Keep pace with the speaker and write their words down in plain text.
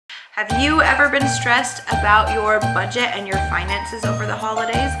Have you ever been stressed about your budget and your finances over the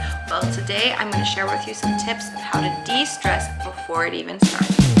holidays? Well, today I'm going to share with you some tips of how to de-stress before it even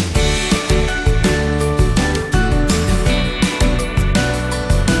starts.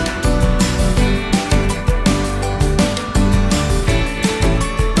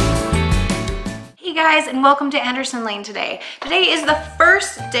 Hey guys, and welcome to Anderson Lane today. Today is the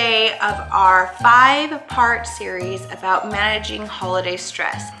first day of our 5-part series about managing holiday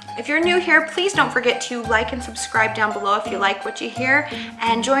stress. If you're new here, please don't forget to like and subscribe down below if you like what you hear,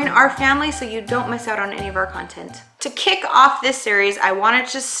 and join our family so you don't miss out on any of our content. To kick off this series, I wanted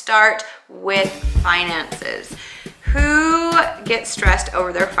to start with finances. Who gets stressed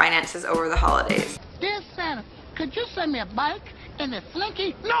over their finances over the holidays? Dear Santa, could you send me a bike and a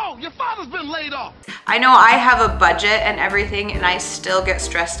Slinky? No, your father's been laid off. I know I have a budget and everything, and I still get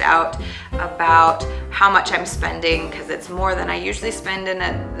stressed out about how much I'm spending because it's more than I usually spend in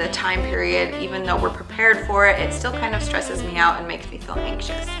the time period. Even though we're prepared for it, it still kind of stresses me out and makes me feel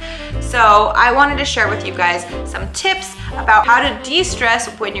anxious. So I wanted to share with you guys some tips about how to de-stress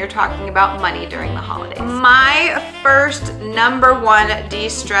when you're talking about money during the holidays. My first #1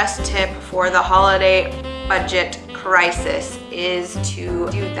 de-stress tip for the holiday budget crisis is to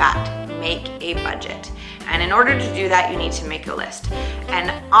do that. Make a budget. And in order to do that, you need to make a list.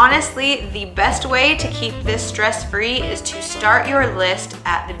 And honestly, the best way to keep this stress-free is to start your list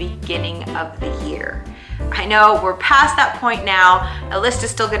at the beginning of the year. I know we're past that point now. A list is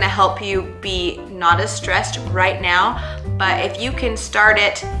still gonna help you be not as stressed right now, but if you can start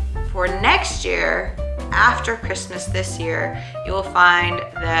it for next year, after Christmas this year, you will find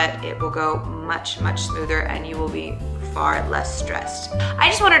that it will go much smoother and you will be far less stressed. I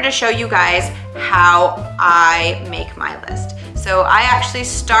just wanted to show you guys how I make my list. So I actually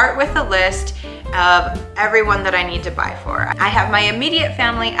start with a list of everyone that I need to buy for. I have my immediate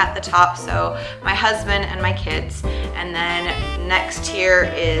family at the top, so my husband and my kids, and then next here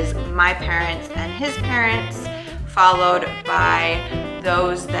is my parents and his parents, followed by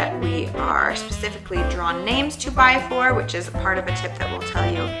those that we are specifically drawn names to buy for, which is part of a tip that we'll tell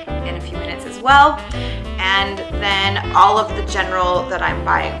you in a few minutes as well. And then all of the general that I'm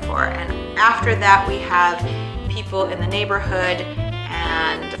buying for. And after that, we have people in the neighborhood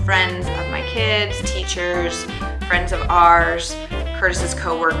and friends of my kids, teachers, friends of ours, Curtis's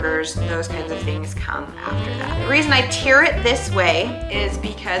co-workers, those kinds of things come after that. The reason I tier it this way is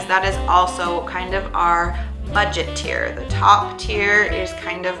because that is also kind of our budget tier. The top tier is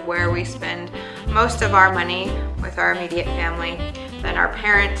kind of where we spend most of our money with our immediate family. Then our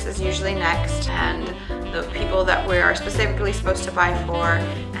parents is usually next, and the people that we are specifically supposed to buy for,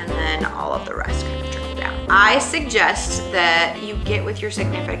 and then all of the rest kind of trickle down. I suggest that you get with your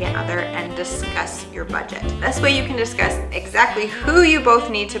significant other and discuss your budget. This way you can discuss exactly who you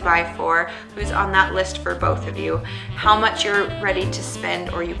both need to buy for, who's on that list for both of you, how much you're ready to spend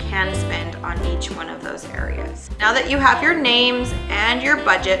or you can spend on each one of those areas. Now that you have your names and your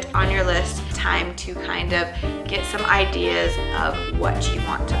budget on your list, it's time to kind of get some ideas of what you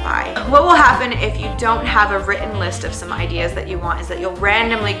want to buy. What will happen if you don't have a written list of some ideas that you want is that you'll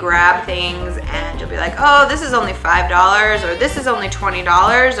randomly grab things and you'll be like, oh, this is only $5 or this is only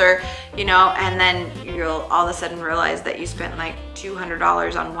 $20 or, you know, and then you'll all of a sudden realize that you spent like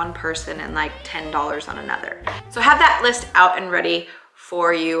 $200 on one person and like $10 on another. So have that list out and ready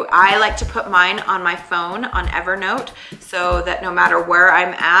for you. I like to put mine on my phone on Evernote so that no matter where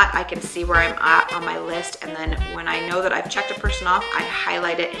I'm at, I can see where I'm at on my list, and then when I know that I've checked a person off, I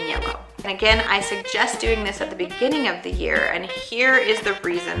highlight it in yellow. And again, I suggest doing this at the beginning of the year, and here is the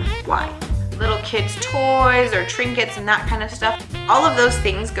reason why. Little kids' toys or trinkets and that kind of stuff, all of those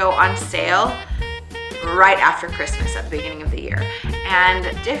things go on sale right after Christmas at the beginning of the year. And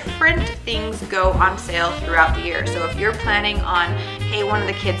different things go on sale throughout the year. So if you're planning on, hey, one of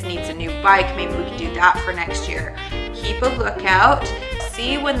the kids needs a new bike, maybe we can do that for next year. Keep a lookout,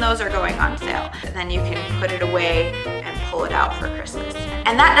 see when those are going on sale. And then you can put it away and pull it out for Christmas.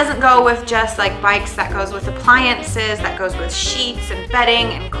 And that doesn't go with just like bikes, that goes with appliances, that goes with sheets and bedding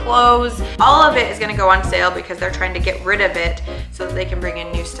and clothes. All of it is gonna go on sale because they're trying to get rid of it so that they can bring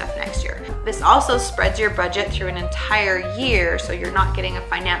in new stuff next year. This also spreads your budget through an entire year, so you're not getting a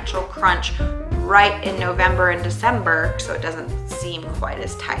financial crunch right in November and December, so it doesn't seem quite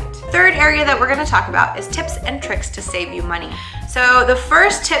as tight. Third area that we're gonna talk about is tips and tricks to save you money. So the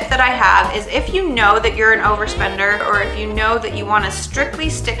first tip that I have is if you know that you're an overspender, or if you know that you wanna strictly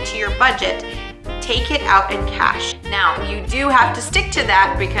stick to your budget, take it out in cash. Now, you do have to stick to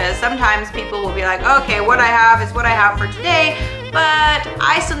that because sometimes people will be like, okay, what I have is what I have for today, but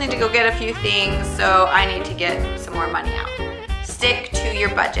I still need to go get a few things, so I need to get some more money out. Stick to your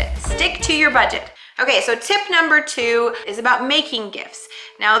budget. stick to your budget. Okay, so tip number 2 is about making gifts.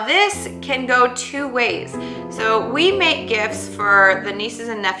 Now this can go 2 ways. So we make gifts for the nieces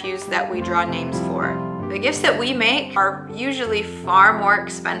and nephews that we draw names for. The gifts that we make are usually far more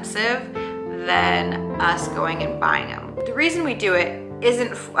expensive than us going and buying them. The reason we do it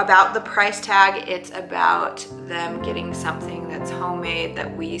isn't about the price tag, it's about them getting something that's homemade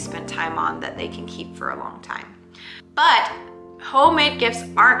that we spent time on that they can keep for a long time. But homemade gifts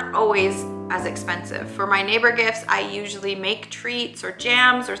aren't always as expensive. For my neighbor gifts, I usually make treats or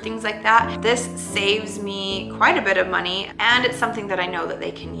jams or things like that. This saves me quite a bit of money, and it's something that I know that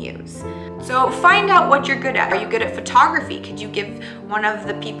they can use. So find out what you're good at. Are you good at photography? Could you give one of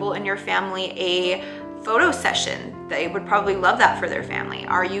the people in your family a photo session? They would probably love that for their family.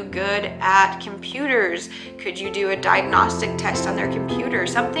 Are you good at computers? Could you do a diagnostic test on their computer?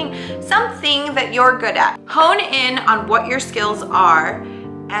 Something that you're good at. Hone in on what your skills are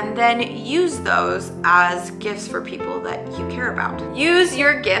and then use those as gifts for people that you care about. Use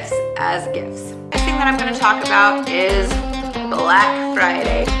your gifts as gifts. Next thing that I'm going to talk about is Black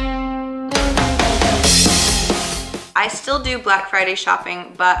Friday. I still do Black Friday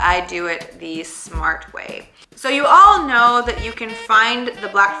shopping, but I do it the smart way. So you all know that you can find the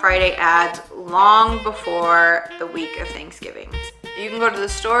Black Friday ads long before the week of Thanksgiving. You can go to the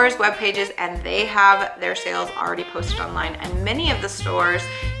store's web pages and they have their sales already posted online, and many of the stores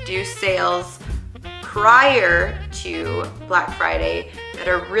do sales prior to Black Friday that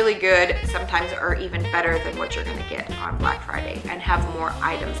are really good, sometimes are even better than what you're gonna get on Black Friday, and have more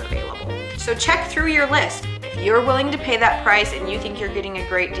items available. So check through your list. If you're willing to pay that price and you think you're getting a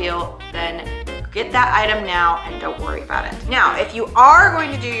great deal, then get that item now and don't worry about it. Now, if you are going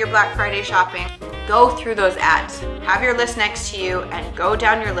to do your Black Friday shopping, go through those ads. Have your list next to you and go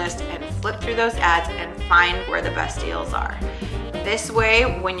down your list and flip through those ads and find where the best deals are. This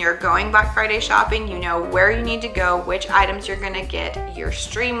way, when you're going Black Friday shopping, you know where you need to go, which items you're gonna get. You're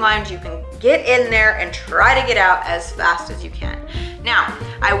streamlined, you can get in there and try to get out as fast as you can. Now,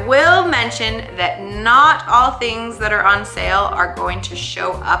 I will mention that not all things that are on sale are going to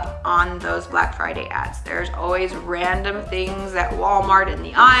show up on those Black Friday ads. There's always random things at Walmart in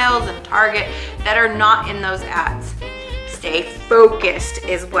the aisles and Target that are not in those ads. Stay focused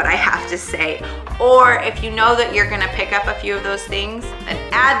is what I have to say. Or if you know that you're gonna pick up a few of those things, then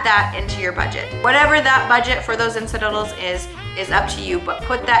add that into your budget. Whatever that budget for those incidentals is up to you, but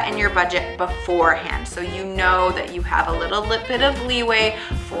put that in your budget beforehand so you know that you have a little bit of leeway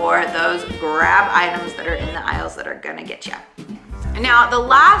for those grab items that are in the aisles that are gonna get you. Now, the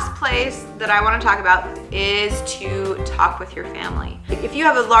last place that I want to talk about is to talk with your family. If you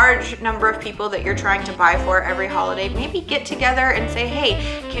have a large number of people that you're trying to buy for every holiday, maybe get together and say, hey,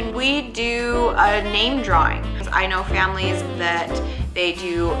 can we do a name drawing? I know families that they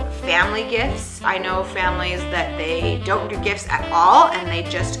do family gifts. I know families that they don't do gifts at all and they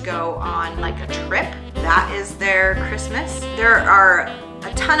just go on like a trip. That is their Christmas. There are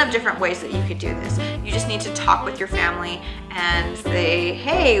a ton of different ways that you could do this. You just need to talk with your family and say,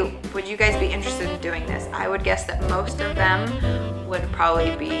 hey, would you guys be interested in doing this? I would guess that most of them would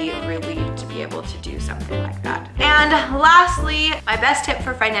probably be relieved to be able to do something like that. And lastly, my best tip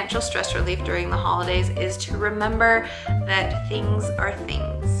for financial stress relief during the holidays is to remember that things are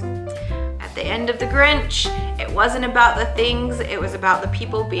things. At the end of The Grinch, it wasn't about the things, it was about the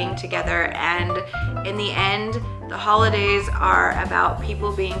people being together, and in the end, the holidays are about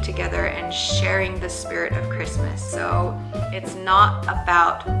people being together and sharing the spirit of Christmas. So it's not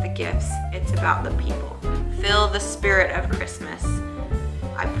about the gifts, it's about the people. Feel the spirit of Christmas.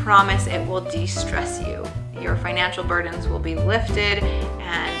 I promise it will de-stress you. Your financial burdens will be lifted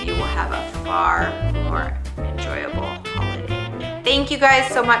and you will have a far more enjoyable holiday. Thank you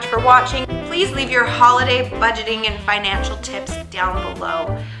guys so much for watching. Please leave your holiday budgeting and financial tips down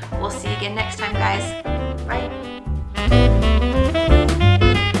below. We'll see you again next time, guys. Bye.